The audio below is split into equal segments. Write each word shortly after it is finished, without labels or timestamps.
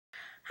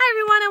Hi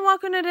everyone and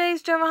welcome to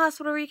today's Drama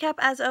Hospital recap.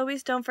 As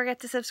always, don't forget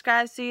to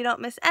subscribe so you don't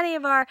miss any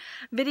of our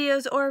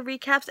videos or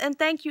recaps. And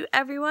thank you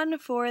everyone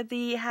for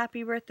the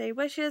happy birthday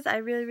wishes. I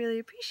really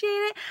appreciate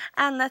it.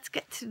 And let's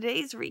get to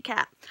today's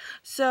recap.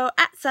 So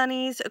at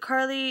Sunny's,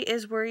 Carly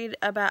is worried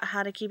about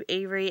how to keep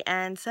Avery,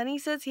 and Sunny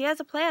says he has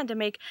a plan to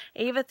make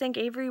Ava think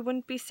Avery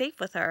wouldn't be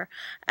safe with her.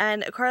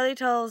 And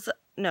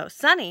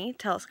Sunny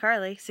tells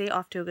Carly, see,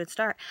 off to a good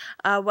start,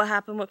 what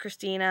happened with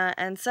Christina,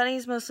 and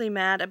Sunny's mostly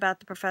mad about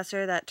the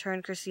professor that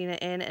turned Christina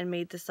in and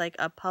made this like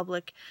a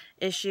public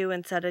issue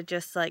instead of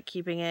just like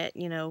keeping it,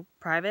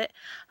 private.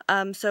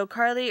 So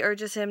Carly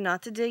urges him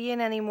not to dig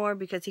in anymore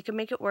because he could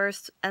make it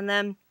worse, and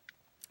then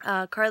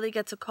Carly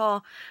gets a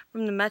call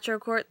from the Metro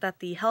Court that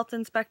the health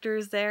inspector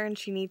is there and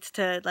she needs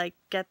to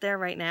get there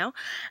right now.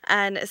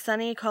 And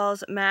Sunny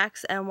calls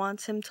Max and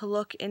wants him to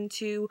look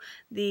into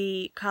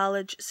the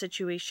college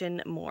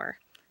situation more.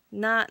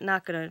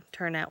 Not gonna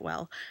turn out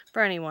well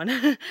for anyone.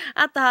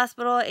 At the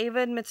hospital, Ava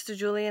admits to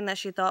Julian that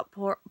she thought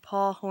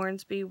Paul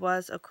Hornsby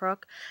was a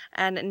crook,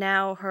 and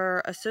now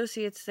her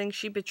associates think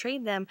she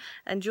betrayed them,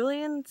 and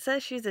Julian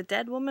says she's a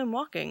dead woman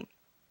walking.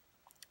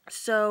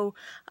 So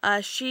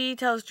she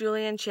tells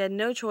Julian she had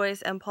no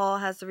choice, and Paul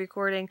has the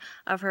recording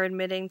of her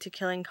admitting to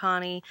killing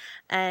Connie,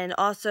 and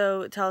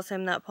also tells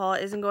him that Paul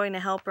isn't going to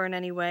help her in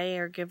any way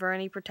or give her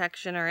any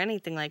protection or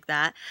anything like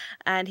that,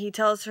 and he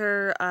tells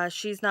her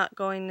she's not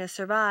going to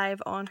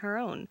survive on her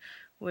own,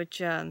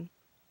 which,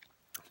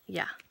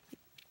 yeah.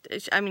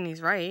 I mean,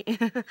 he's right.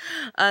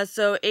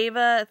 So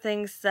Ava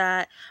thinks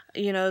that,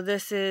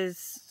 this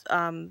is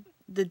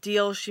the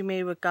deal she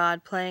made with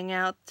God playing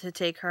out to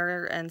take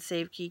her and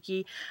save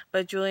Kiki,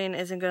 but Julian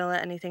isn't going to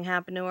let anything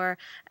happen to her,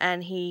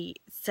 and he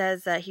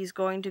says that he's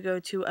going to go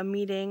to a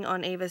meeting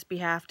on Ava's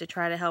behalf to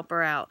try to help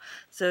her out.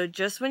 So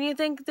just when you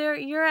think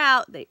you're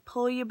out, they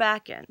pull you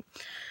back in.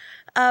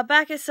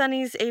 Back at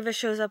Sunny's, Ava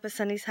shows up at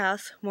Sunny's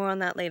house. More on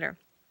that later.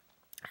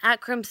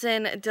 At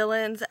Crimson,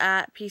 Dylan's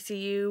at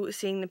PCU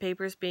seeing the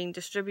papers being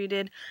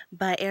distributed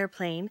by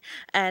airplane,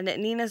 and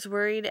Nina's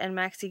worried and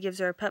Maxie gives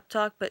her a pep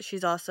talk, but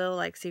she's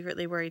also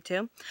secretly worried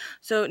too.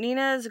 So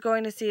Nina's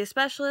going to see a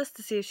specialist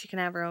to see if she can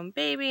have her own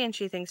baby, and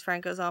she thinks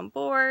Franco's on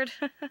board.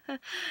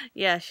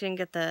 Yeah, she didn't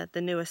get the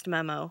newest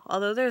memo,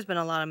 although there's been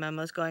a lot of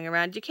memos going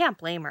around. You can't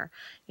blame her,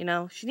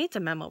 she needs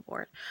a memo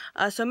board.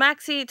 So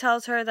Maxie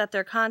tells her that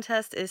their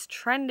contest is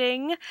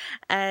trending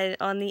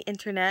on the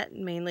internet,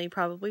 mainly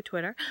probably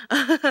Twitter.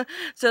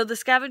 So the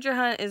scavenger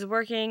hunt is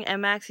working,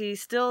 and Maxie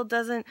still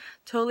doesn't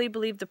totally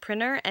believe the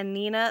printer, and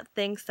Nina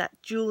thinks that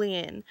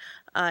Julian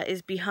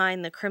is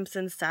behind the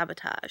Crimson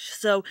sabotage.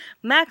 So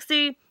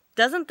Maxie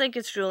doesn't think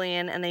it's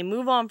Julian, and they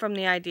move on from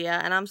the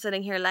idea, and I'm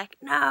sitting here like,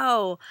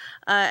 no,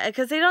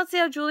 because they don't see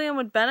how Julian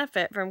would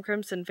benefit from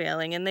Crimson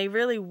failing, and they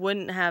really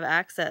wouldn't have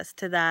access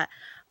to that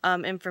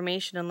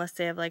information unless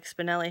they have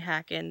Spinelli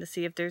hack in to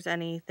see if there's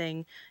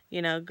anything,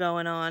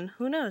 going on.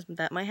 Who knows?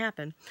 That might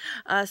happen.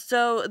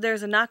 So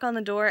there's a knock on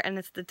the door, and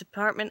it's the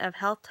Department of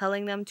Health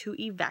telling them to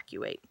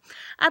evacuate.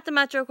 At the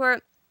Metro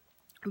Court,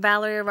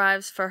 Valerie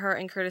arrives for her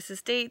and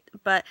Curtis's date,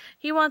 but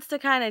he wants to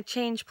kind of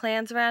change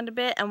plans around a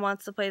bit and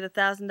wants to play the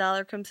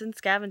 $1,000 Crimson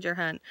scavenger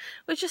hunt,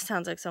 which just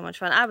sounds like so much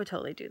fun. I would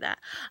totally do that.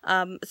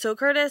 So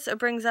Curtis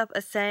brings up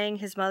a saying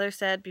his mother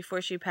said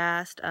before she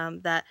passed,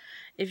 that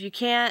if you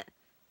can't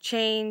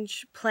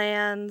change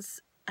plans,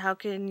 how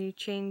can you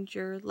change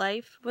your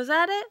life? Was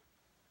that it?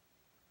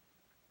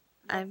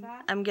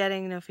 I'm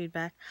getting no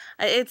feedback.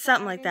 It's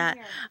something like that.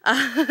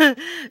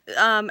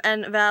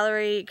 And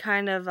Valerie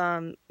kind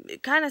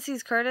of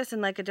sees Curtis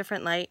in a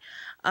different light.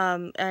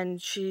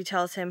 And she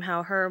tells him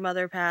how her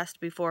mother passed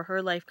before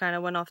her life kind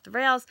of went off the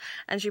rails,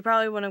 and she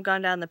probably wouldn't have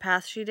gone down the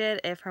path she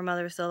did if her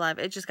mother was still alive.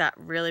 It just got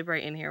really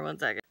bright in here. 1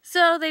 second.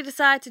 So they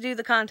decide to do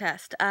the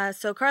contest.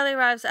 So Carly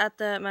arrives at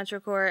the Metro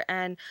Court,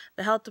 and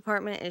the health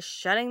department is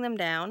shutting them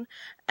down.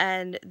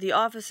 And the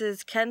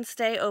offices can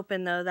stay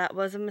open, though. That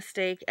was a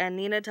mistake. And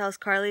Nina tells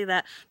Carly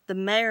that the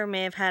mayor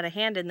may have had a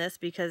hand in this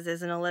because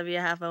isn't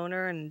Olivia half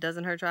owner and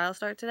doesn't her trial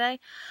start today?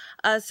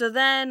 So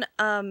then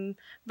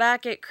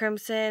back at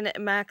Crimson,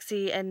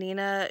 Maxie and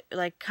Nina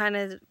kind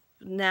of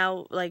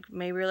now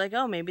maybe we're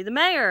oh, maybe the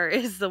mayor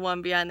is the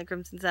one behind the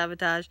Crimson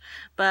sabotage,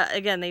 but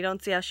again, they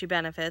don't see how she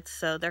benefits,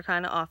 so they're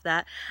kind of off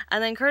that.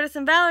 And then Curtis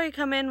and Valerie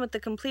come in with the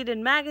completed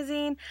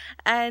magazine,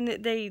 and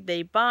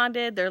they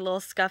bonded. They're a little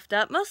scuffed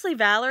up, mostly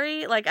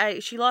Valerie.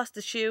 She lost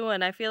a shoe,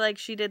 and I feel like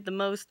she did the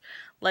most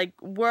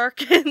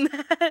work in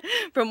that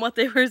from what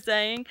they were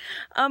saying,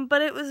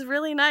 but it was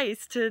really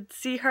nice to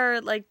see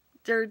her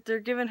they're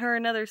giving her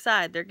another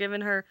side. They're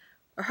giving her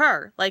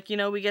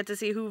we get to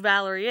see who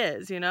Valerie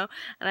is, and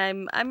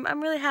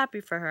I'm really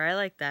happy for her. I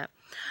like that.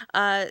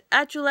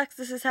 At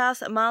Julexis's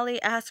house, Molly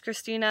asks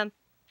Christina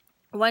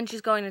when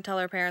she's going to tell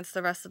her parents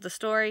the rest of the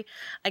story.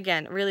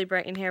 Again, really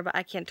bright in here, but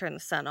I can't turn the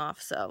sun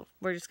off, so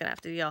we're just gonna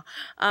have to deal.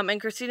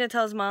 And Christina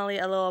tells Molly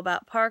a little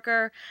about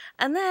Parker,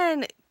 and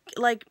then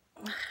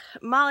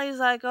Molly's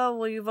oh,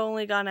 well, you've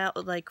only gone out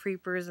with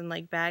creepers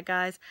and bad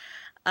guys.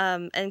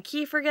 And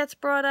Kiefer gets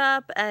brought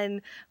up,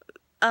 and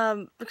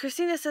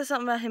Christina says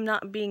something about him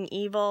not being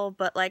evil,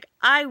 but, like,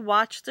 I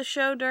watched the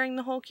show during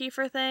the whole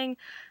Kiefer thing.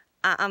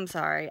 I'm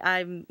sorry,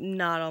 I'm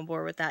not on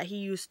board with that. He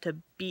used to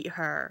beat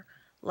her.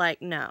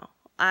 Like, no.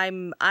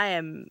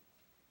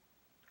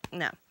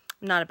 No,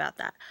 not about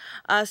that.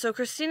 So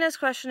Christina's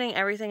questioning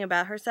everything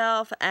about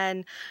herself,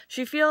 and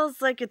she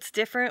feels like it's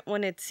different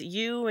when it's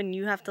you and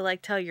you have to,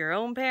 like, tell your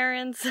own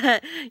parents.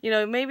 You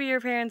know, maybe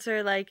your parents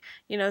are, like,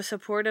 you know,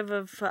 supportive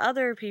of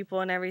other people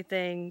and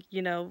everything,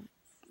 you know,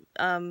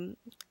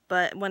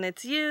 but when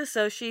it's you,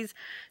 so she's,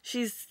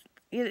 you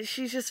know,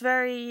 she's just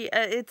very,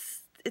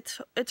 it's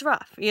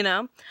rough, you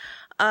know?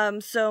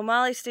 So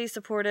Molly stays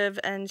supportive,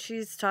 and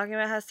she's talking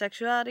about how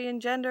sexuality and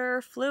gender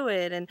are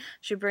fluid, and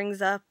she brings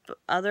up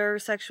other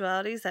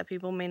sexualities that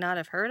people may not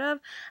have heard of,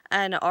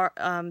 and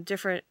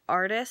different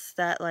artists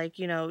that, like,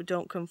 you know,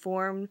 don't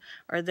conform,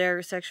 or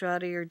their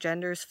sexuality or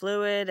gender is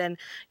fluid, and,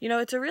 you know,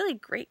 it's a really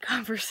great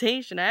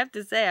conversation. I have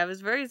to say, I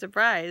was very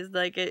surprised.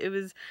 Like, it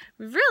was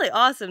really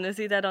awesome to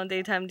see that on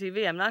daytime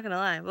TV. I'm not gonna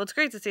lie. Well, it's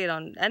great to see it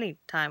on any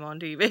time on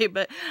TV,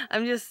 but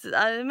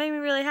it made me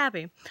really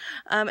happy.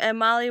 And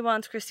Molly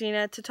wants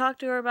Christina to talk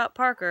to her about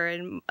Parker,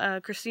 and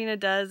Christina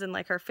does, and,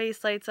 like, her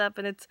face lights up,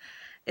 and it's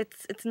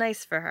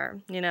nice for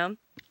her, you know.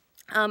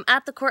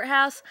 At the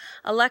courthouse,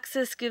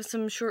 Alexis gives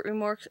some short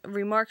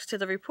remarks to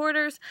the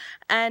reporters,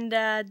 and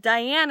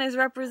Diane is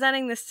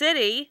representing the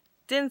city.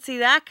 Didn't see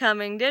that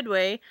coming, did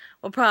we?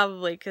 Well,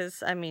 probably,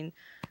 because, I mean,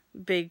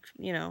 big,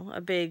 you know,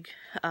 a big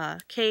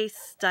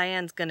case.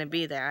 Diane's gonna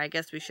be there. I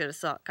guess we should have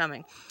saw it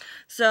coming.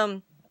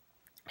 So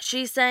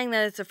she's saying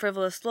that it's a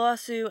frivolous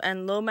lawsuit,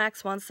 and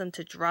Lomax wants them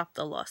to drop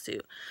the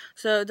lawsuit.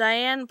 So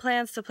Diane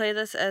plans to play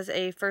this as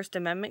a First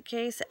Amendment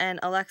case, and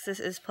Alexis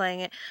is playing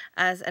it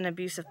as an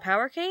abuse of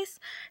power case.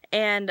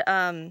 And,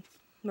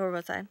 where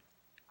was I?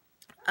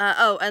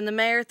 And the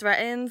mayor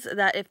threatens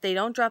that if they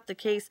don't drop the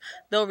case,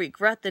 they'll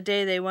regret the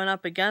day they went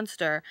up against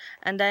her.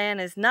 And Diane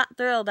is not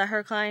thrilled that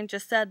her client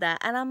just said that.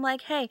 And I'm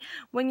like, hey,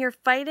 when you're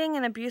fighting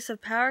an abuse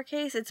of power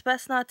case, it's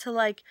best not to,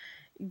 like,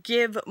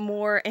 give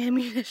more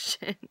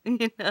ammunition,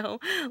 you know?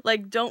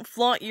 Like, don't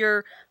flaunt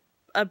your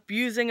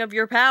abusing of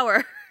your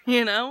power,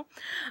 you know?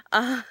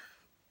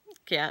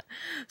 Can't.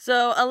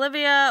 So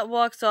Olivia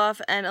walks off,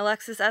 and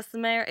Alexis asks the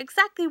mayor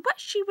exactly what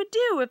she would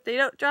do if they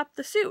don't drop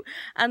the suit.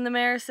 And the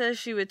mayor says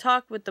she would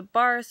talk with the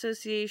bar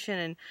association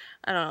and,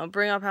 I don't know,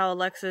 bring up how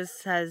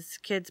Alexis has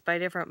kids by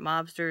different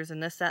mobsters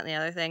and this, that, and the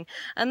other thing.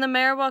 And the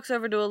mayor walks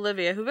over to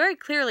Olivia, who very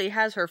clearly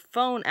has her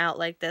phone out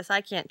like this.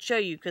 I can't show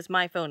you because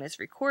my phone is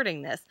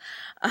recording this.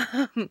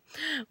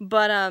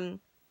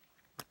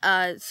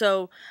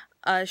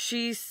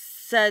 She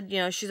said, you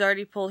know, she's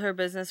already pulled her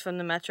business from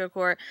the Metro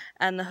Court,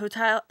 and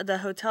the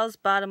hotel's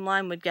bottom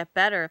line would get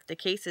better if the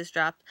case is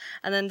dropped.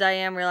 And then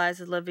Diane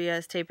realizes Olivia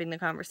is taping the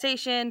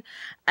conversation,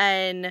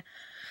 and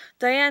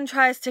Diane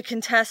tries to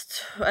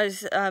contest,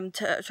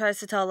 tries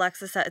to tell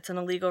Alexis that it's an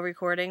illegal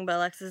recording, but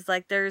Alexis is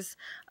like, there's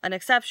an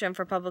exception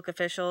for public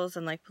officials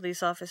and, like,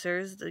 police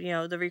officers. You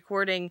know, the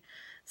recording,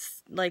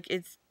 like,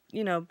 it's,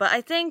 you know, but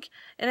I think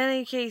in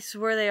any case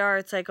where they are,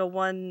 it's like a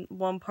one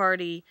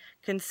party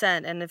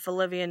consent, and if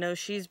Olivia knows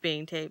she's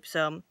being taped,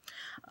 so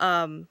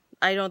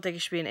I don't think it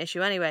should be an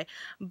issue anyway.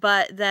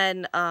 But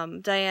then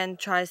Diane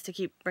tries to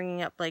keep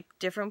bringing up, like,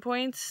 different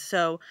points,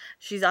 so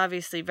she's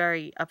obviously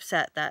very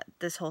upset that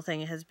this whole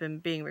thing has been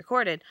being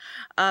recorded.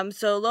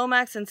 So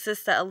Lomax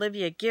insists that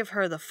Olivia give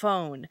her the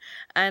phone,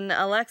 and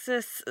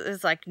Alexis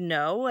is like,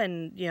 no,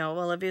 and, you know,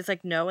 Olivia's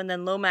like, no, and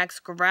then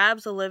Lomax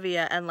grabs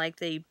Olivia, and, like,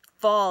 they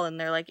fall, and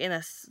they're, like, in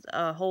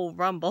a whole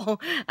rumble,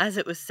 as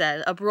it was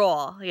said, a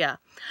brawl, yeah.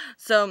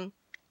 So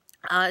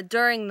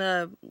during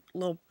the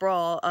little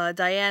brawl,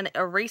 Diane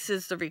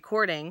erases the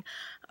recording,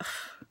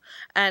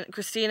 and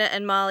Christina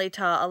and Molly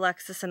tell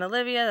Alexis and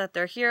Olivia that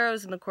they're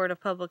heroes in the court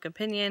of public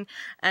opinion,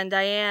 and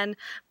Diane,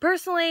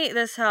 personally,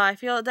 this is how I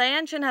feel,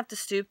 Diane shouldn't have to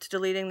stoop to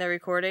deleting their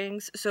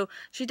recordings, so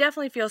she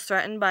definitely feels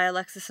threatened by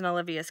Alexis and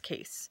Olivia's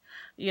case,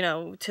 you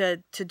know,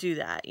 to do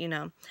that, you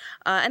know.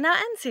 And now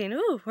end scene,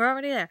 ooh, we're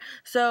already there.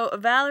 So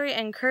Valerie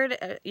and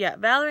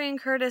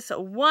Curtis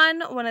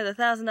won one of the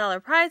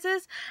 $1,000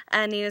 prizes,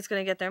 and Nina's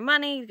gonna get their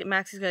money,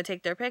 Maxie's gonna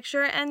take their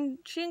picture, and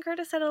she and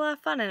Curtis had a lot of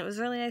fun, and it was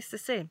really nice to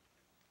see.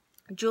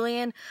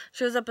 Julian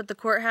shows up at the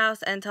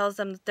courthouse and tells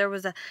them that there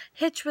was a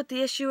hitch with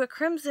the issue at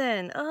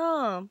Crimson.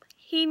 Oh,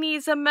 he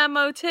needs a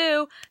memo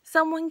too.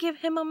 Someone give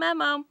him a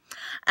memo.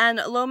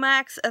 And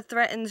Lomax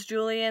threatens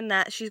Julian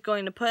that she's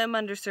going to put him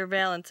under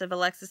surveillance if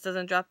Alexis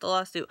doesn't drop the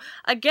lawsuit.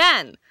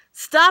 Again,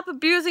 stop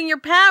abusing your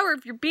power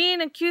if you're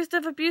being accused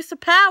of abuse of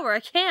power.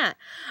 I can't.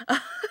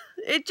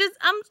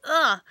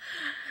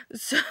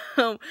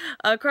 So,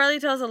 Carly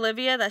tells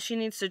Olivia that she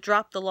needs to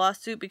drop the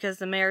lawsuit because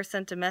the mayor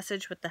sent a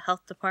message with the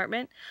health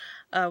department.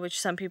 which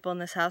some people in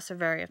this house are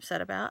very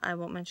upset about. I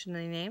won't mention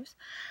any names.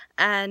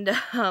 And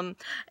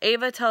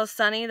Ava tells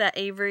Sunny that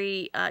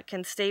Avery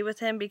can stay with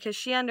him because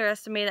she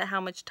underestimated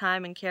how much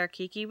time and care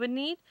Kiki would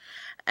need.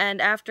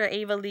 And after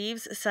Ava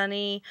leaves,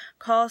 Sunny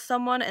calls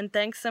someone and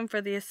thanks them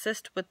for the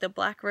assist with the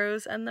black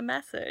rose and the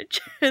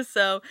message.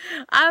 So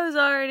I was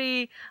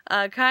already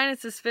kind of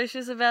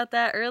suspicious about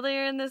that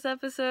earlier in this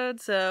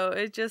episode, so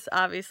it just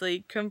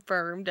obviously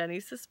confirmed any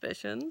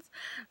suspicions.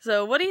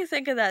 So what do you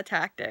think of that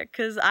tactic?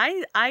 Because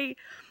I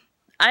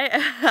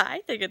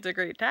think it's a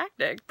great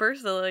tactic,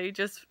 personally,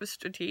 just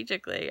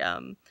strategically.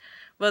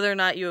 Whether or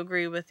not you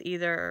agree with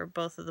either or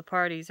both of the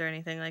parties or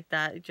anything like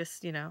that,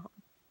 just,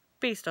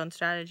 based on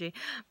strategy.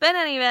 But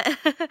anyway,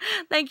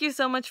 thank you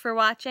so much for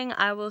watching.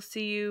 I will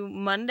see you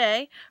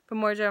Monday for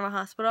more Drama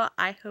Hospital.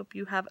 I hope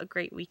you have a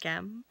great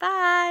weekend.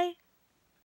 Bye!